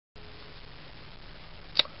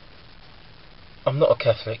I'm not a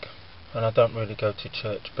Catholic, and I don't really go to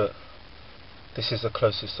church, but this is the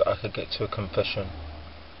closest that I could get to a confession.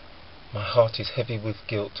 My heart is heavy with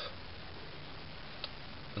guilt.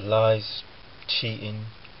 Lies, cheating,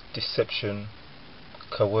 deception,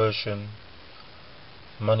 coercion,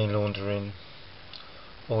 money laundering,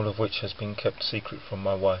 all of which has been kept secret from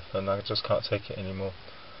my wife, and I just can't take it anymore.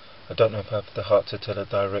 I don't know if I have the heart to tell her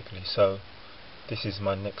directly, so this is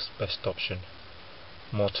my next best option.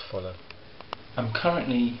 More to follow. I'm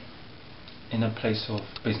currently in a place of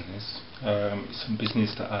business. It's some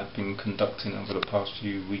business that I've been conducting over the past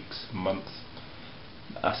few weeks, months.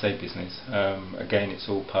 I say business. Again, it's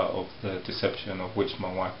all part of the deception of which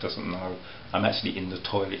my wife doesn't know. I'm actually in the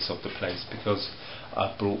toilets of the place because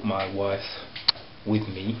I brought my wife with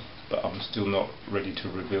me, but I'm still not ready to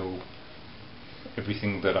reveal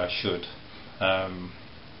everything that I should.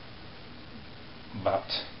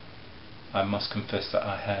 But I must confess that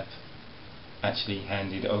I have actually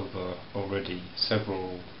handed over already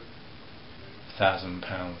several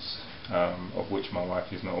 £1,000, of which my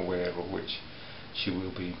wife is not aware, of which she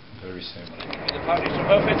will be very soon. The party's your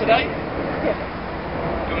birthday today? Yes.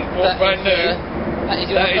 You want bought brand new?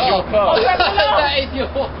 That is your car. That is your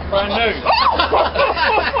car. Brand new.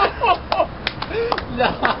 No.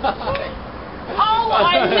 Oh,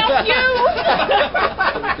 I love you!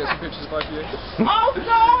 Can we get some pictures of both of you? Oh,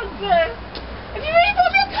 God! Have you really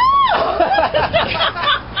bought me a car?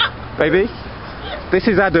 Baby, this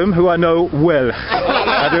is Adam, who I know well.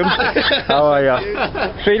 Adam, how are you?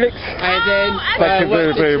 Felix? And then, Thank you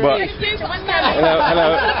very, very much. Hello,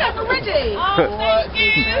 hello. Already? Oh, thank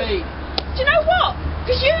you. Do you know what?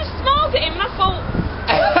 Because you smiled at him and I thought,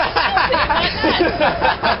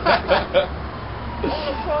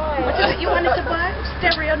 What is it you wanted to buy?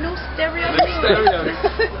 Stereo, no stereo.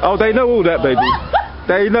 Oh, they know all that, baby.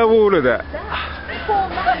 They know all of that.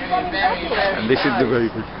 And this is the baby.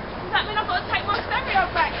 does that mean I've got to take my stereo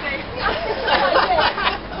back then?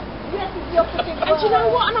 And do you know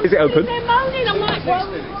what? And I'm Is it open? sitting there moaning. I'm like, well,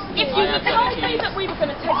 if you had told me that we were going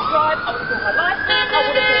to take a drive, I would have brought my license, I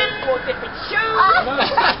would have bought 4 different shoes.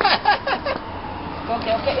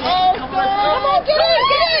 Okay, I'll get in. Oh, come on, get in.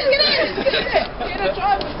 Get in the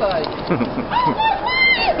driver's side.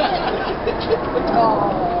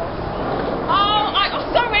 Oh,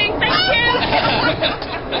 sorry, thank you.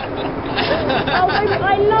 Oh, baby,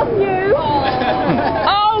 I love you.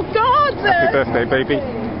 Oh, God. Happy birthday, baby.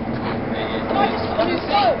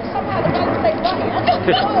 Somehow the man say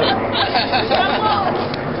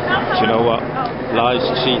Do you know what? Lies,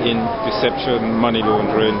 cheating, deception, money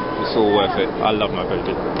laundering, it's all worth it. I love my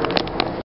baby.